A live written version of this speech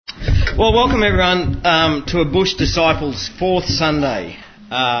Well, welcome everyone to a Bush Disciples 4th Sunday.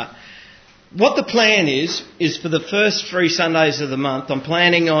 What the plan is for the first 3 Sundays of the month, I'm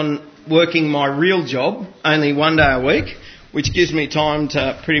planning on working my real job only 1 day a week, which gives me time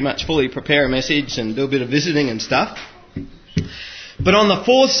to pretty much fully prepare a message and do a bit of visiting and stuff. But on the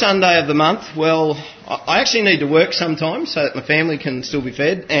 4th Sunday of the month, well, I actually need to work sometimes so that my family can still be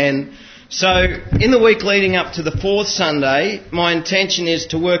fed. And so in the week leading up to the 4th Sunday, my intention is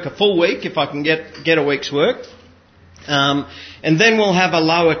to work a full week if I can get a week's work. And then we'll have a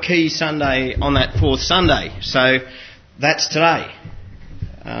lower key Sunday on that 4th Sunday. So that's today.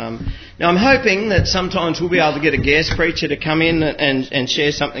 Now I'm hoping that sometimes we'll be able to get a guest preacher to come in and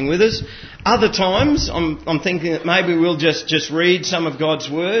share something with us. Other times I'm thinking that maybe we'll just read some of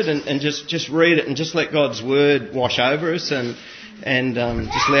God's Word and just read it and just let God's Word wash over us and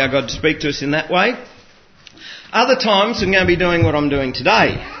just allow God to speak to us in that way. Other times I'm going to be doing what I'm doing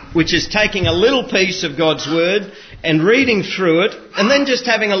today, which is taking a little piece of God's Word and reading through it and then just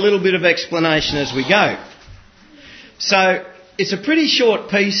having a little bit of explanation as we go. So it's a pretty short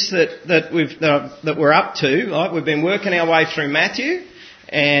piece that we're up to. Right? We've been working our way through Matthew,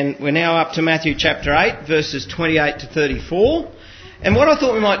 and we're now up to Matthew chapter 8, verses 28 to 34. And what I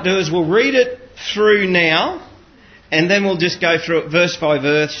thought we might do is we'll read it through now, and then we'll just go through it verse by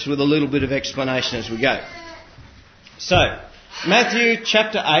verse with a little bit of explanation as we go. So, Matthew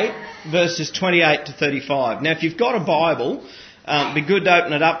chapter 8, verses 28 to 35. Now, if you've got a Bible, it'd be good to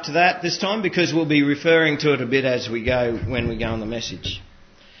open it up to that this time because we'll be referring to it a bit as we go when we go on the message.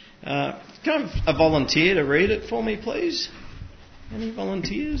 Can I have a volunteer to read it for me, please? Any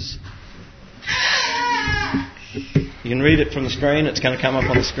volunteers? You can read it from the screen. It's going to come up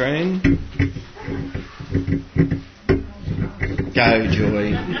on the screen. Go,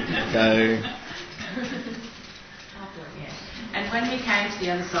 Joy. Go. And when he came to the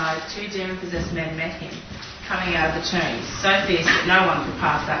other side, 2 demon-possessed men met him, coming out of the tombs, so fierce that no one could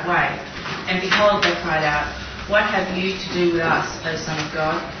pass that way. And behold, they cried out, "What have you to do with us, O Son of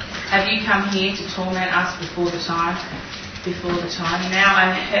God? Have you come here to torment us before the time? Now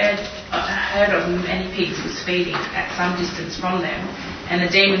I heard of many pigs was feeding at some distance from them, and the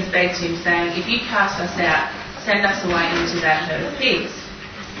demons begged him, saying, If you cast us out, send us away into that herd of pigs.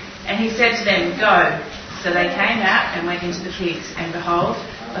 And he said to them, Go. So they came out and went into the pigs, and behold,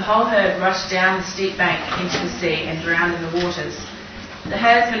 the whole herd rushed down the steep bank into the sea and drowned in the waters. The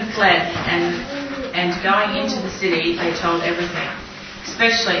herdsmen fled, and going into the city, they told everything,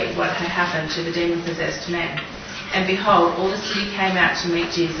 especially what had happened to the demon-possessed men. And behold, all the city came out to meet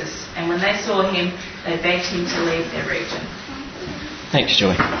Jesus, and when they saw him, they begged him to leave their region. Thanks,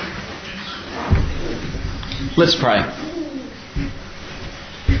 Joy. Let's pray.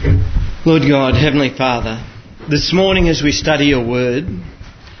 Lord God, Heavenly Father, this morning as we study your word,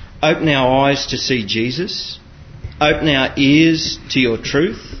 open our eyes to see Jesus, open our ears to your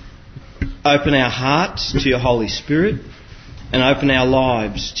truth, open our hearts to your Holy Spirit, and open our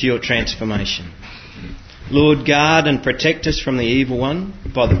lives to your transformation. Lord, guard and protect us from the evil one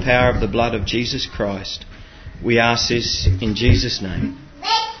by the power of the blood of Jesus Christ. We ask this in Jesus' name.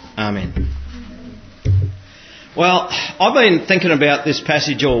 Amen. Well, I've been thinking about this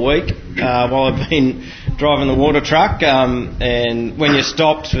passage all week while I've been driving the water truck, and when you're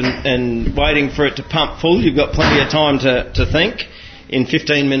stopped and waiting for it to pump full, you've got plenty of time to think in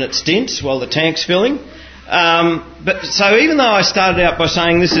 15-minute stints while the tank's filling. But so even though I started out by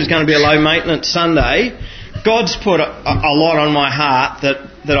saying this is going to be a low-maintenance Sunday, God's put a lot on my heart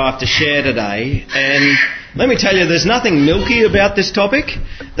that I have to share today, and let me tell you, there's nothing milky about this topic.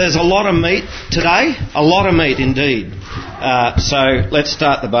 There's a lot of meat today, a lot of meat indeed. So let's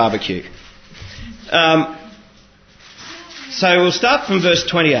start the barbecue. So we'll start from verse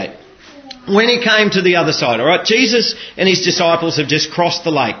 28. When he came to the other side, all right, Jesus and his disciples have just crossed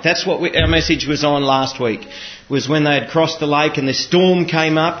the lake. That's what our message was on last week, was when they had crossed the lake and this storm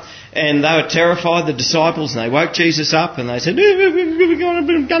came up. And they were terrified, the disciples, and they woke Jesus up and they said, we're going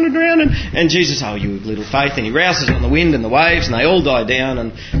to drown. And Jesus, oh, you little faith. And he rouses on the wind and the waves and they all die down.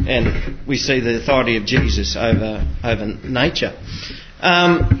 And we see the authority of Jesus over nature.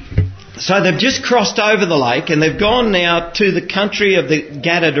 So they've just crossed over the lake and they've gone now to the country of the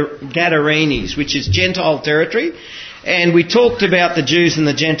Gadarenes, which is Gentile territory. And we talked about the Jews and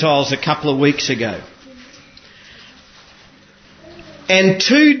the Gentiles a couple of weeks ago. And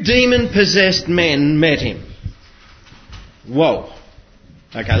 2 demon-possessed men met him. Whoa.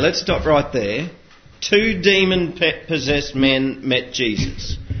 Okay, let's stop right there. 2 demon-possessed men met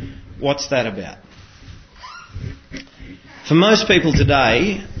Jesus. What's that about? For most people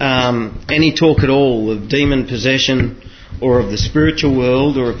today, any talk at all of demon possession or of the spiritual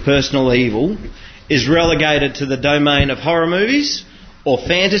world or of personal evil is relegated to the domain of horror movies or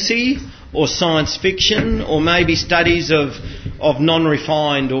fantasy or science fiction or maybe studies of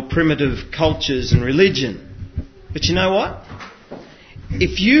non-refined or primitive cultures and religion. But you know what?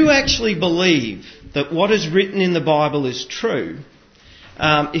 If you actually believe that what is written in the Bible is true,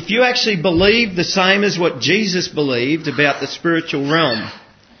 if you actually believe the same as what Jesus believed about the spiritual realm,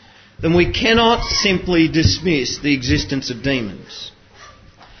 then we cannot simply dismiss the existence of demons.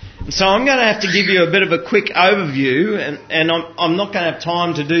 And so I'm going to have to give you a bit of a quick overview, and I'm not going to have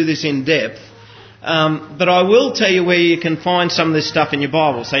time to do this in depth, but I will tell you where you can find some of this stuff in your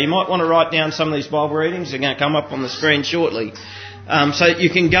Bible. So you might want to write down some of these Bible readings. They're going to come up on the screen shortly. So you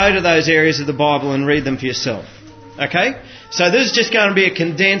can go to those areas of the Bible and read them for yourself. Okay? So this is just going to be a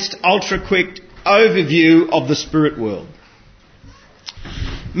condensed, ultra-quick overview of the spirit world.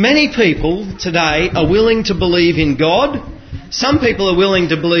 Many people today are willing to believe in God. Some people are willing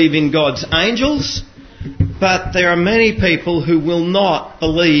to believe in God's angels. But there are many people who will not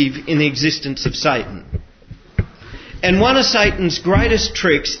believe in the existence of Satan. And one of Satan's greatest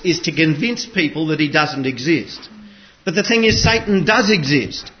tricks is to convince people that he doesn't exist. But the thing is, Satan does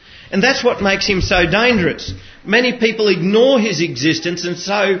exist. And that's what makes him so dangerous. Many people ignore his existence, and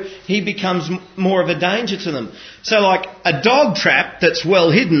so he becomes more of a danger to them. So like a dog trap that's well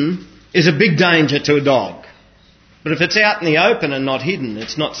hidden is a big danger to a dog. But if it's out in the open and not hidden,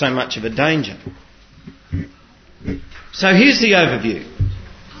 it's not so much of a danger. So here's the overview.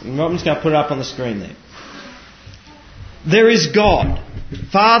 Robin's going to put it up on the screen there. There is God,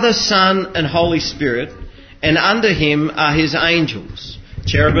 Father, Son and Holy Spirit, and under him are his angels,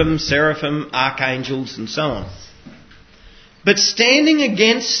 cherubim, seraphim, archangels and so on. But standing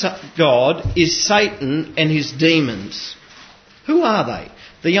against God is Satan and his demons. Who are they?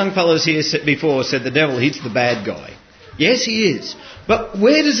 The young fellows here before said the devil, he's the bad guy. Yes, he is. But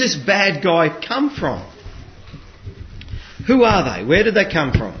where does this bad guy come from? Who are they? Where did they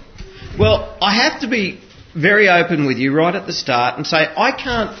come from? Well, I have to be very open with you right at the start and say I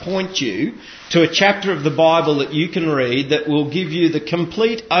can't point you to a chapter of the Bible that you can read that will give you the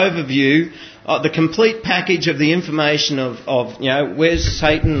complete overview, the complete package of the information of where's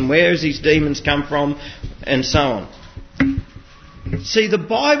Satan, where's his demons come from, and so on. See, the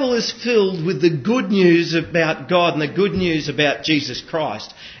Bible is filled with the good news about God and the good news about Jesus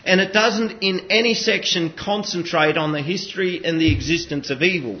Christ. And it doesn't in any section concentrate on the history and the existence of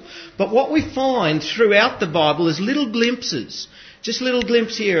evil. But what we find throughout the Bible is little glimpses. Just a little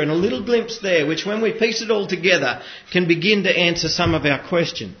glimpse here and a little glimpse there, which when we piece it all together can begin to answer some of our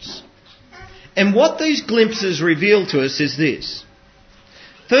questions. And what these glimpses reveal to us is this.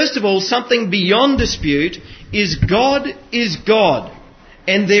 First of all, something beyond dispute is God,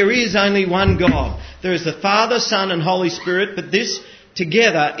 and there is only one God. There is the Father, Son and Holy Spirit, but this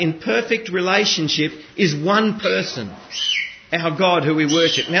together in perfect relationship is one person, our God who we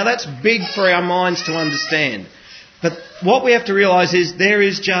worship. Now that's big for our minds to understand, but what we have to realise is there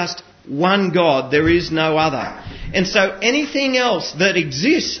is just one God, there is no other. And so anything else that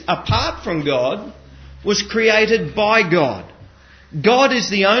exists apart from God was created by God. God is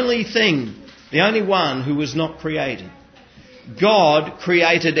the only thing, the only one who was not created. God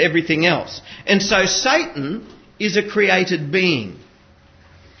created everything else. And so Satan is a created being.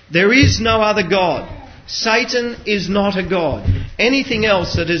 There is no other God. Satan is not a God. Anything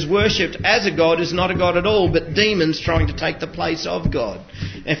else that is worshipped as a God is not a God at all, but demons trying to take the place of God.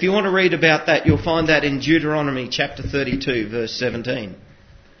 If you want to read about that, you'll find that in Deuteronomy chapter 32, verse 17.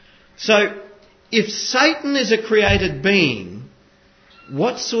 So, if Satan is a created being,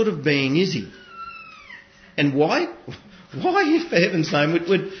 what sort of being is he? And why? Why, for heaven's sake,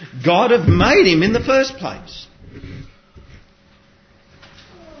 would God have made him in the first place?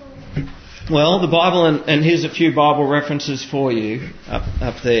 Well, the Bible, and here's a few Bible references for you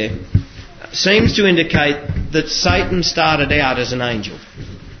up there, seems to indicate that Satan started out as an angel.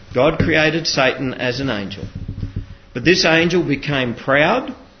 God created Satan as an angel. But this angel became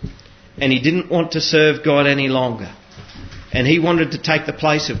proud, and he didn't want to serve God any longer. And he wanted to take the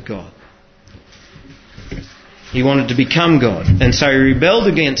place of God. He wanted to become God. And so he rebelled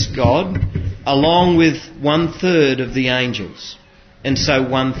against God along with 1/3 of the angels. And so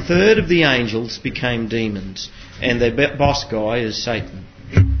 1/3 of the angels became demons. And their boss guy is Satan.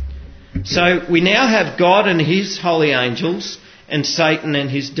 So we now have God and his holy angels and Satan and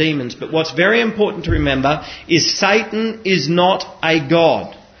his demons. But what's very important to remember is Satan is not a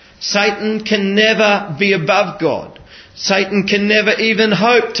God. Satan can never be above God. Satan can never even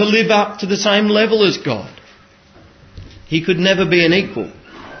hope to live up to the same level as God. He could never be an equal.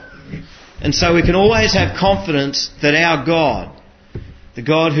 And so we can always have confidence that our God, the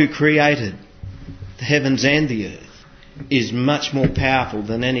God who created the heavens and the earth, is much more powerful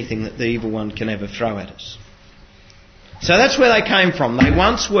than anything that the evil one can ever throw at us. So that's where they came from. They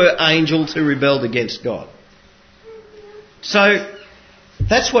once were angels who rebelled against God. So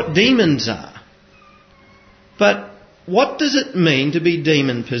that's what demons are. But what does it mean to be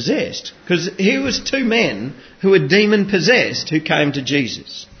demon-possessed? Because here was two men who were demon-possessed who came to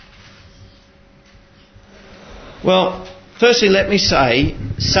Jesus. Well, firstly, let me say,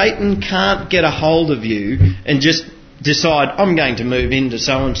 Satan can't get a hold of you and just decide, I'm going to move into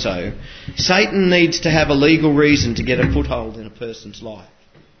so-and-so. Satan needs to have a legal reason to get a foothold in a person's life.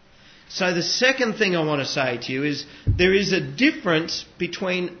 So the second thing I want to say to you is there is a difference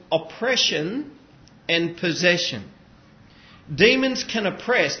between oppression and possession. Demons can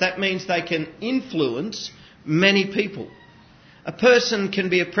oppress, that means they can influence many people. A person can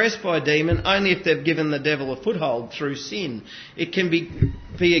be oppressed by a demon only if they've given the devil a foothold through sin. It can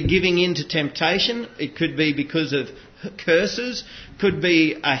be a giving in to temptation. It could be because of curses. Could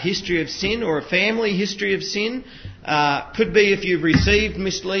be a history of sin or a family history of sin. Could be if you've received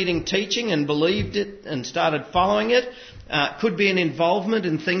misleading teaching and believed it and started following it. Could be an involvement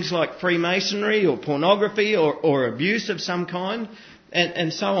in things like Freemasonry or pornography or abuse of some kind,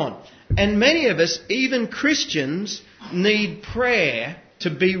 and so on. And many of us, even Christians, need prayer to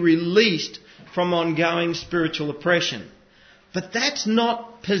be released from ongoing spiritual oppression. But that's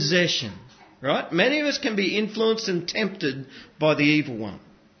not possession, right? Many of us can be influenced and tempted by the evil one.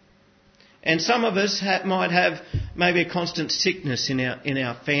 And some of us might have maybe a constant sickness in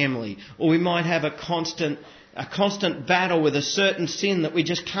our family, or we might have a constant battle with a certain sin that we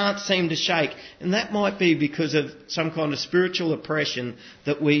just can't seem to shake. And that might be because of some kind of spiritual oppression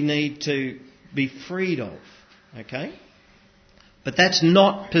that we need to be freed of. Okay? But that's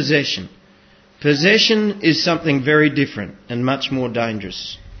not possession. Possession is something very different and much more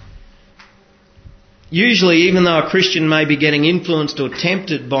dangerous. Usually, even though a Christian may be getting influenced or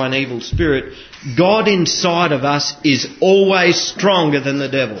tempted by an evil spirit, God inside of us is always stronger than the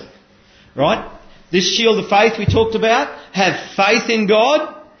devil. Right? This shield of faith we talked about, have faith in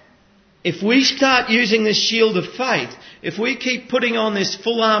God. If we start using this shield of faith, if we keep putting on this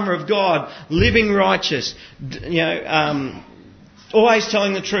full armour of God, living righteous, always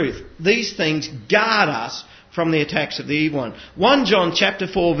telling the truth, these things guard us from the attacks of the evil one. 1 John chapter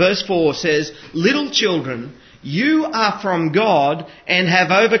 4 verse 4 says, "Little children, you are from God and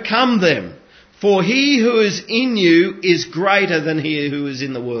have overcome them, for he who is in you is greater than he who is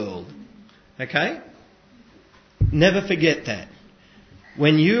in the world." Okay? Never forget that.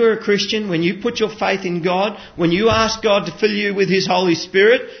 When you are a Christian, when you put your faith in God, when you ask God to fill you with His Holy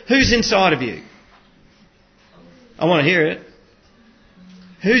Spirit, who's inside of you? I want to hear it.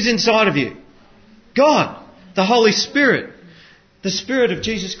 Who's inside of you? God, the Holy Spirit, the Spirit of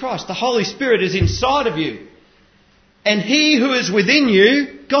Jesus Christ. The Holy Spirit is inside of you. And He who is within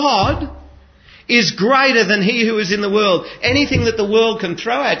you, God, is greater than he who is in the world. Anything that the world can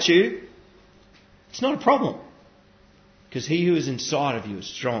throw at you, it's not a problem. Because he who is inside of you is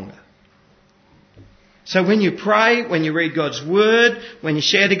stronger. So when you pray, when you read God's Word, when you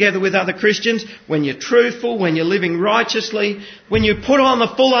share together with other Christians, when you're truthful, when you're living righteously, when you put on the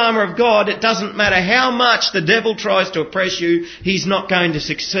full armour of God, it doesn't matter how much the devil tries to oppress you, he's not going to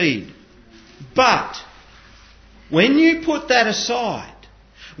succeed. But when you put that aside,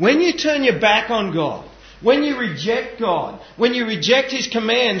 when you turn your back on God, when you reject God, when you reject His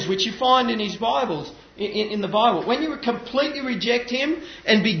commands, which you find in His Bibles, in the Bible, when you completely reject Him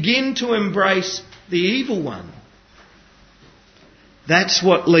and begin to embrace the evil one, that's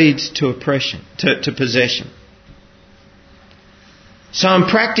what leads to oppression, to possession. So in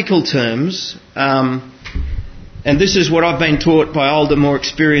practical terms, and this is what I've been taught by older, more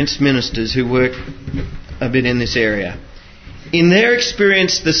experienced ministers who work a bit in this area. In their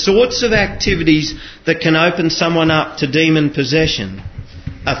experience, the sorts of activities that can open someone up to demon possession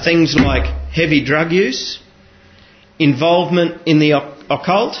are things like heavy drug use, involvement in the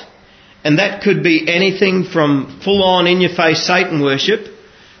occult, and that could be anything from full-on in-your-face Satan worship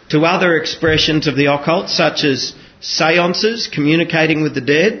to other expressions of the occult, such as seances, communicating with the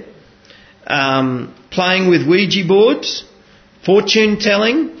dead, playing with Ouija boards,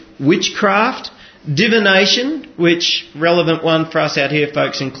 fortune-telling, witchcraft, divination, which, relevant one for us out here,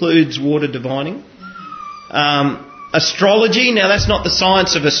 folks, includes water divining. Astrology, now that's not the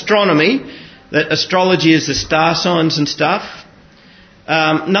science of astronomy, that astrology is the star signs and stuff.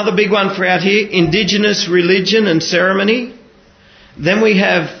 Another big one for out here, indigenous religion and ceremony. Then we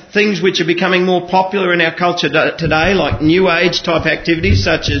have things which are becoming more popular in our culture today, like New Age type activities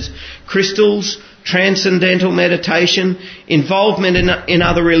such as crystals, transcendental meditation, involvement in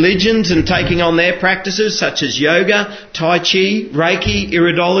other religions and taking on their practices such as yoga, Tai Chi, Reiki,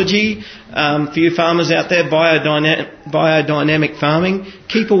 iridology, for you farmers out there, biodynamic farming.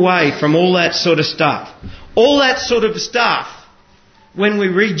 Keep away from all that sort of stuff. All that sort of stuff, when we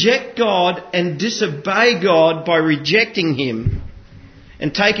reject God and disobey God by rejecting Him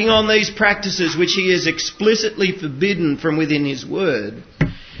and taking on these practices which He has explicitly forbidden from within His Word,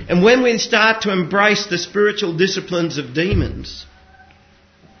 and when we start to embrace the spiritual disciplines of demons,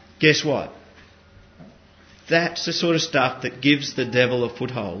 guess what? That's the sort of stuff that gives the devil a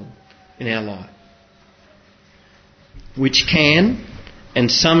foothold in our life, which can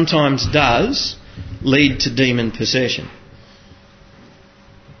and sometimes does lead to demon possession.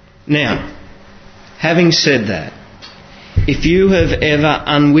 Now, having said that, if you have ever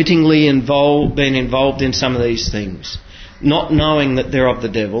unwittingly been involved in some of these things, not knowing that they're of the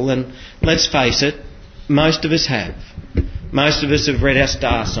devil, and let's face it, most of us have. Most of us have read our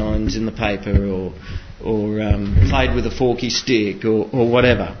star signs in the paper or played with a forky stick or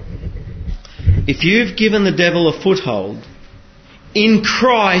whatever. If you've given the devil a foothold, in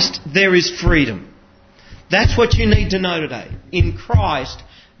Christ there is freedom. That's what you need to know today. In Christ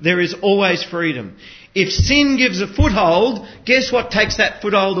there is always freedom. If sin gives a foothold, guess what takes that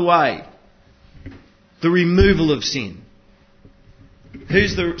foothold away? The removal of sin.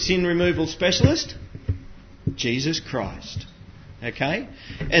 Who's the sin removal specialist? Jesus Christ. Okay?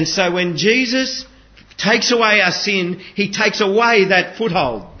 And so when Jesus takes away our sin, He takes away that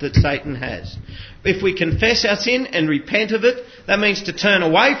foothold that Satan has. If we confess our sin and repent of it, that means to turn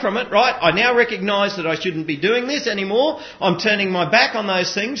away from it, right? I now recognise that I shouldn't be doing this anymore. I'm turning my back on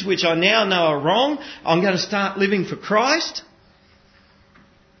those things which I now know are wrong. I'm going to start living for Christ.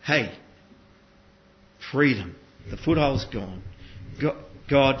 Hey, freedom. The foothold's gone.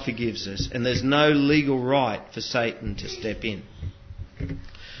 God forgives us, and there's no legal right for Satan to step in.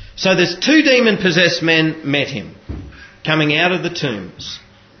 So there's 2 demon-possessed men met Him, coming out of the tombs,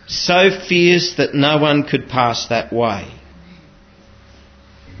 so fierce that no one could pass that way.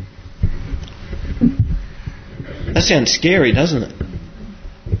 That sounds scary, doesn't it?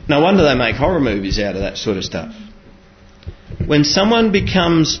 No wonder they make horror movies out of that sort of stuff. When someone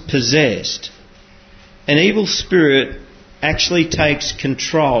becomes possessed, an evil spirit actually takes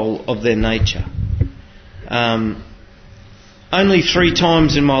control of their nature. Only 3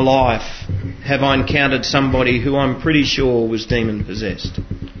 times in my life have I encountered somebody who I'm pretty sure was demon possessed.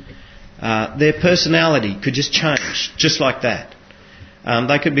 Their personality could just change, just like that.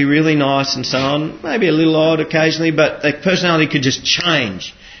 They could be really nice and so on, maybe a little odd occasionally, but their personality could just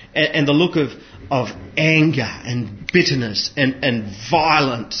change. And the look of anger and bitterness and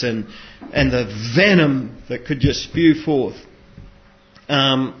violence and the venom that could just spew forth.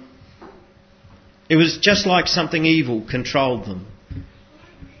 It was just like something evil controlled them.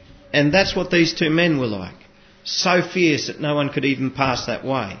 And that's what these 2 men were like. So fierce that no one could even pass that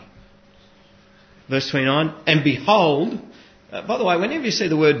way. Verse 29, and behold, by the way, whenever you see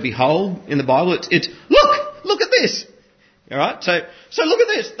the word behold in the Bible, it's look at this. Alright, so look at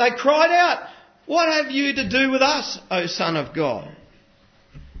this. They cried out, what have you to do with us, O Son of God?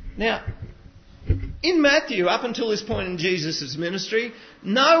 Now, in Matthew, up until this point in Jesus' ministry,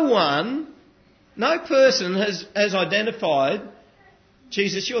 no person has identified,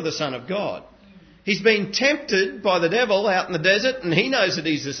 Jesus, you're the Son of God. He's been tempted by the devil out in the desert, and he knows that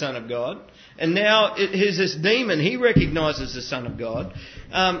he's the Son of God. And now here's this demon, he recognises the Son of God.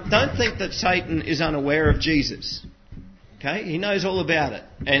 Don't think that Satan is unaware of Jesus. Okay, he knows all about it,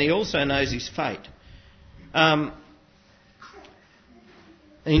 and he also knows his fate.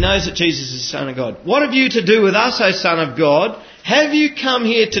 He knows that Jesus is the Son of God. What have you to do with us, O Son of God? Have you come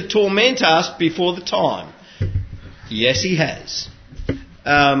here to torment us before the time? Yes, he has.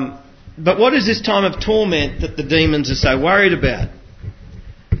 But what is this time of torment that the demons are so worried about?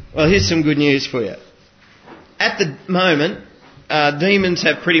 Well, here's some good news for you. At the moment, demons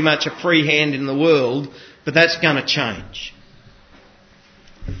have pretty much a free hand in the world, but that's going to change.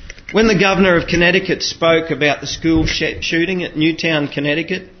 When the Governor of Connecticut spoke about the school shooting at Newtown,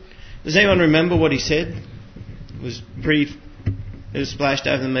 Connecticut, does anyone remember what he said? It was splashed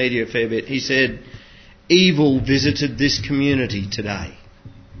over the media a fair bit. He said, evil visited this community today.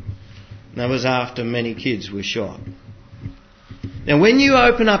 And that was after many kids were shot. Now, when you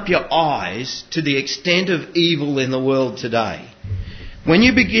open up your eyes to the extent of evil in the world today, when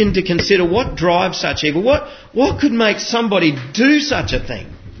you begin to consider what drives such evil, what could make somebody do such a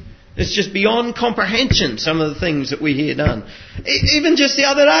thing? It's just beyond comprehension, some of the things that we hear done. Even just the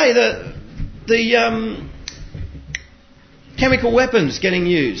other day, the chemical weapons getting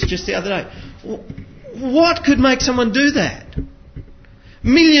used, just the other day. What could make someone do that?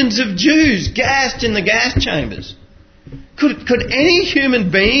 Millions of Jews gassed in the gas chambers. Could any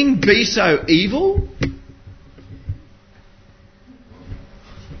human being be so evil?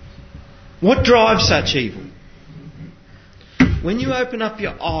 What drives such evil? When you open up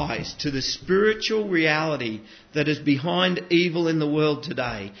your eyes to the spiritual reality that is behind evil in the world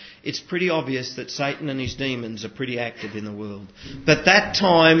today, it's pretty obvious that Satan and his demons are pretty active in the world. But that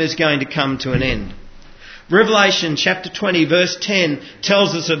time is going to come to an end. Revelation chapter 20 verse 10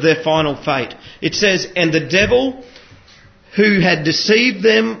 tells us of their final fate. It says, "And the devil who had deceived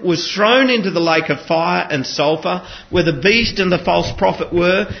them was thrown into the lake of fire and sulphur, where the beast and the false prophet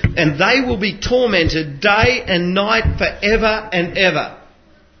were, and they will be tormented day and night forever and ever."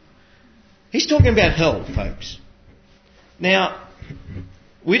 He's talking about hell, folks. Now,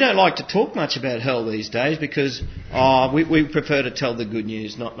 we don't like to talk much about hell these days because we prefer to tell the good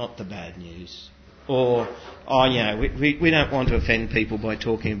news, not the bad news. Or, we don't want to offend people by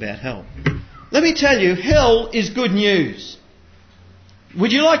talking about hell. Let me tell you, hell is good news.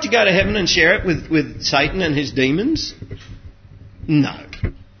 Would you like to go to heaven and share it with Satan and his demons? No.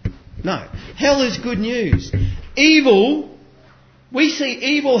 Hell is good news. Evil, we see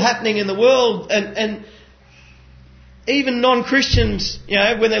evil happening in the world, and even non-Christians,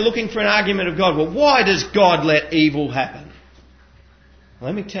 when they're looking for an argument of God, well, why does God let evil happen?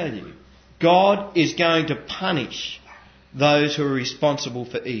 Let me tell you, God is going to punish those who are responsible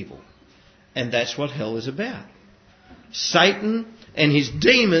for evil. And that's what hell is about. Satan and his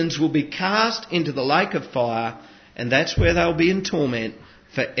demons will be cast into the lake of fire, and that's where they'll be in torment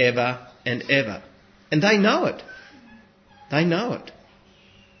forever and ever. And they know it. They know it.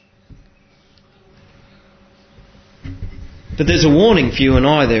 But there's a warning for you and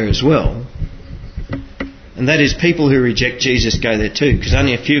I there as well. And that is people who reject Jesus go there too. Because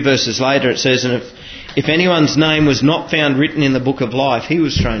only a few verses later it says, "And if anyone's name was not found written in the book of life, he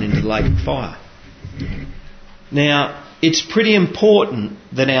was thrown into the lake of fire." Now, it's pretty important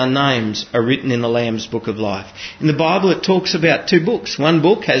that our names are written in the Lamb's book of life. In the Bible it talks about two books. One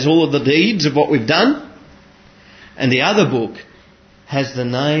book has all of the deeds of what we've done, and the other book has the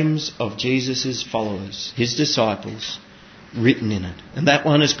names of Jesus' followers, his disciples, written in it. And that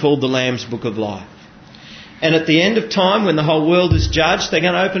one is called the Lamb's book of life. And at the end of time, when the whole world is judged, they're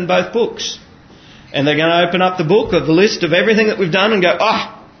going to open both books. And they're going to open up the book of the list of everything that we've done and go,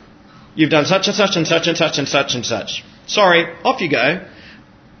 you've done such and such and such and such and such and such. Sorry, off you go.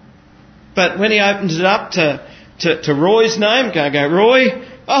 But when he opens it up to Roy's name, go, Roy,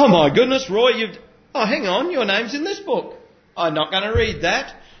 oh my goodness, Roy, hang on, your name's in this book. I'm not going to read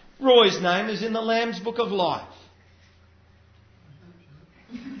that. Roy's name is in the Lamb's book of life.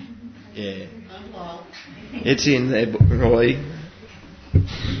 Yeah. It's in there, Roy.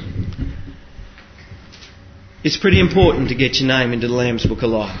 It's pretty important to get your name into the Lamb's book of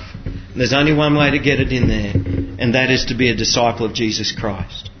life. And there's only one way to get it in there, and that is to be a disciple of Jesus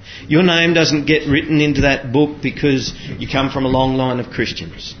Christ. Your name doesn't get written into that book because you come from a long line of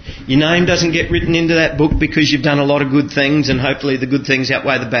Christians. Your name doesn't get written into that book because you've done a lot of good things and hopefully the good things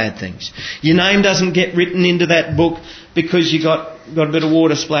outweigh the bad things. Your name doesn't get written into that book because you got a bit of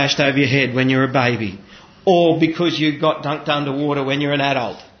water splashed over your head when you're a baby, or because you got dunked underwater when you're an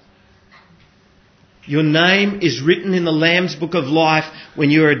adult. Your name is written in the Lamb's book of life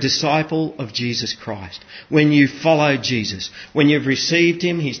when you're a disciple of Jesus Christ. When you follow Jesus. When you've received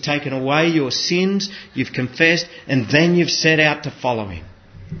him, he's taken away your sins, you've confessed, and then you've set out to follow him.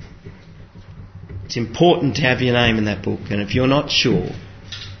 It's important to have your name in that book. And if you're not sure,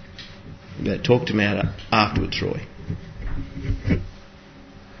 you better talk to me afterwards, Roy.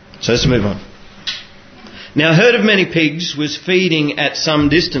 So let's move on. Now a herd of many pigs was feeding at some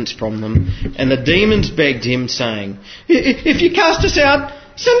distance from them, and the demons begged him, saying, "If you cast us out,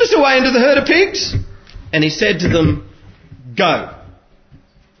 send us away into the herd of pigs." And he said to them, "Go."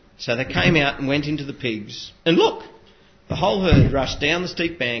 So they came out and went into the pigs, and look, the whole herd rushed down the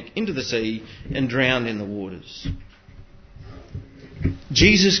steep bank into the sea and drowned in the waters.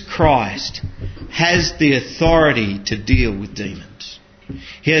 Jesus Christ has the authority to deal with demons.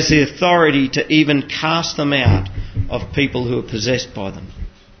 He has the authority to even cast them out of people who are possessed by them.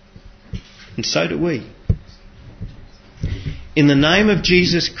 And so do we. In the name of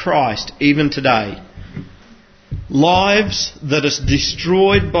Jesus Christ, even today, lives that are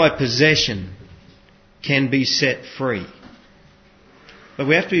destroyed by possession can be set free. But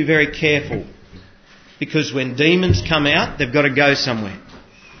we have to be very careful, because when demons come out, they've got to go somewhere.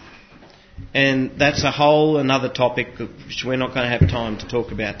 And that's a whole another topic which we're not going to have time to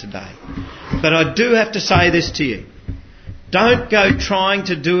talk about today. But I do have to say this to you. Don't go trying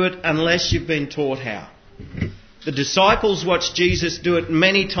to do it unless you've been taught how. The disciples watched Jesus do it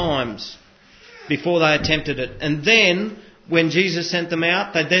many times before they attempted it. And then, when Jesus sent them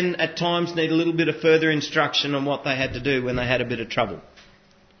out, they then at times need a little bit of further instruction on what they had to do when they had a bit of trouble.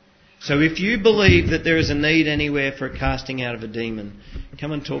 So if you believe that there is a need anywhere for a casting out of a demon,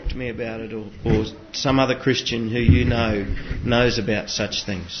 come and talk to me about it, or some other Christian who you know knows about such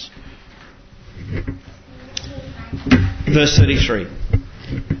things. Verse 33.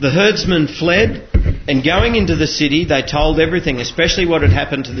 The herdsmen fled, and going into the city, they told everything, especially what had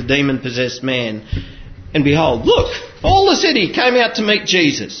happened to the demon-possessed man. And behold, look, all the city came out to meet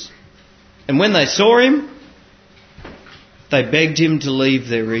Jesus. And when they saw him, they begged him to leave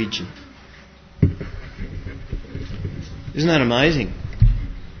their region. Isn't that amazing?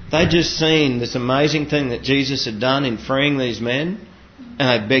 They'd just seen this amazing thing that Jesus had done in freeing these men,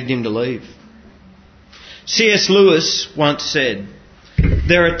 and they begged him to leave. C.S. Lewis once said,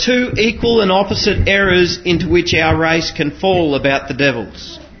 "There are two equal and opposite errors into which our race can fall about the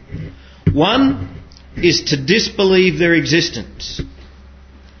devils. One is to disbelieve their existence.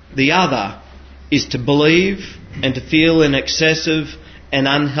 The other is to believe and to feel an excessive and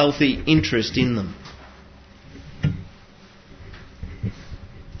unhealthy interest in them."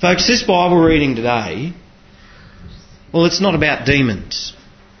 Folks, this Bible reading today, well, it's not about demons.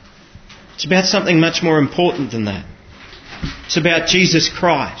 It's about something much more important than that. It's about Jesus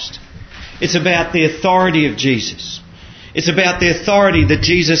Christ. It's about the authority of Jesus. It's about the authority that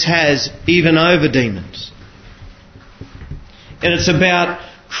Jesus has even over demons. And it's about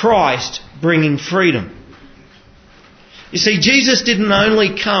Christ bringing freedom. You see, Jesus didn't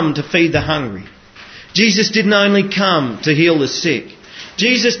only come to feed the hungry. Jesus didn't only come to heal the sick.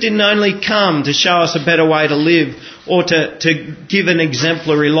 Jesus didn't only come to show us a better way to live or to give an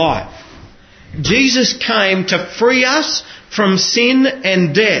exemplary life. Jesus came to free us from sin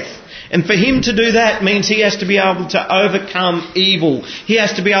and death. And for him to do that means he has to be able to overcome evil. He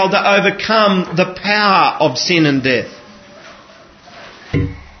has to be able to overcome the power of sin and death.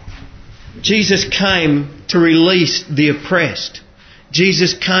 Jesus came to release the oppressed.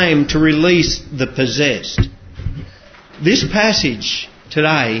 Jesus came to release the possessed. This passage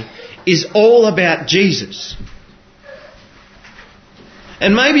today is all about Jesus.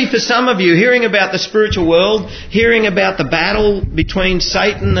 And maybe for some of you, hearing about the spiritual world, hearing about the battle between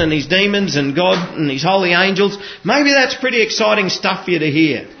Satan and his demons and God and his holy angels, maybe that's pretty exciting stuff for you to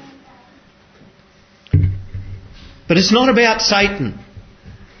hear. But it's not about Satan.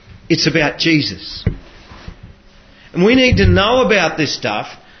 It's about Jesus. And we need to know about this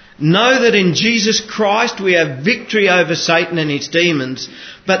stuff. Know that in Jesus Christ we have victory over Satan and his demons.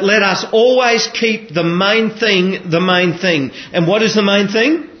 But let us always keep the main thing the main thing. And what is the main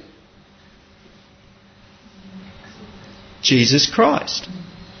thing? Jesus Christ.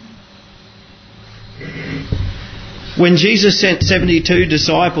 When Jesus sent 72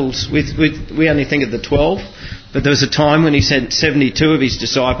 disciples, we only think of the 12, but there was a time when he sent 72 of his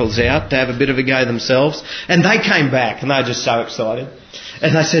disciples out to have a bit of a go themselves, and they came back and they were just so excited.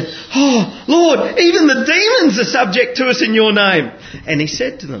 And they said, "Oh, Lord, even the demons are subject to us in your name." And he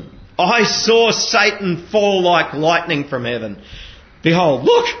said to them, "I saw Satan fall like lightning from heaven. Behold,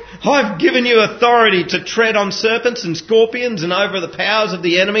 look, I've given you authority to tread on serpents and scorpions and over the powers of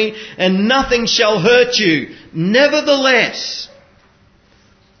the enemy, and nothing shall hurt you. Nevertheless,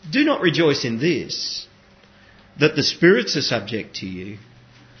 do not rejoice in this, that the spirits are subject to you,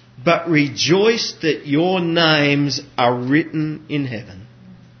 but rejoice that your names are written in heaven."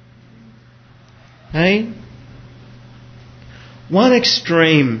 Hey? One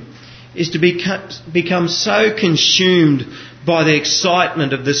extreme is to become so consumed by the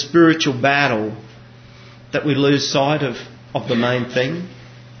excitement of the spiritual battle that we lose sight of the main thing.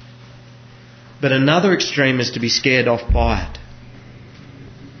 But another extreme is to be scared off by it.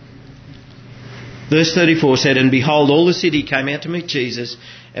 Verse 34 said, "And behold, all the city came out to meet Jesus,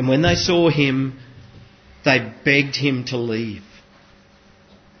 and when they saw him, they begged him to leave."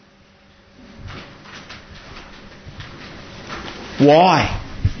 Why?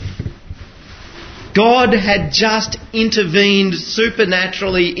 God had just intervened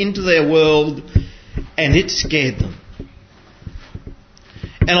supernaturally into their world, and it scared them.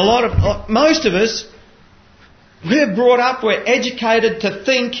 And most of us, we're brought up, we're educated to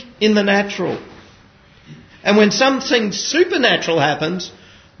think in the natural. And when something supernatural happens,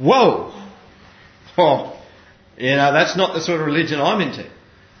 whoa, that's not the sort of religion I'm into.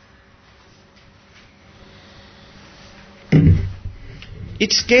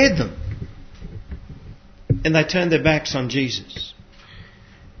 It scared them. and they turn their backs on Jesus.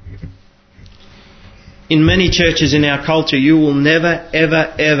 In many churches in our culture, you will never,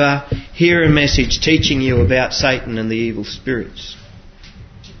 ever, ever hear a message teaching you about Satan and the evil spirits.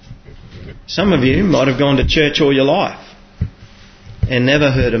 Some of you might have gone to church all your life and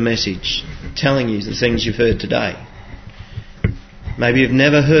never heard a message telling you the things you've heard today. Maybe you've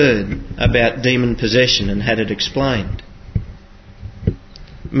never heard about demon possession and had it explained.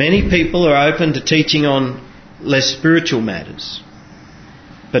 Many people are open to teaching on less spiritual matters,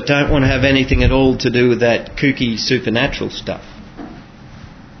 but don't want to have anything at all to do with that kooky supernatural stuff.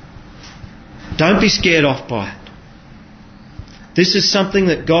 Don't be scared off by it. This is something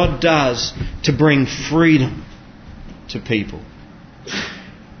that God does to bring freedom to people.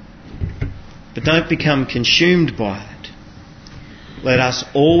 But don't become consumed by it. Let us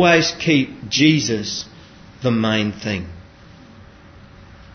always keep Jesus the main thing.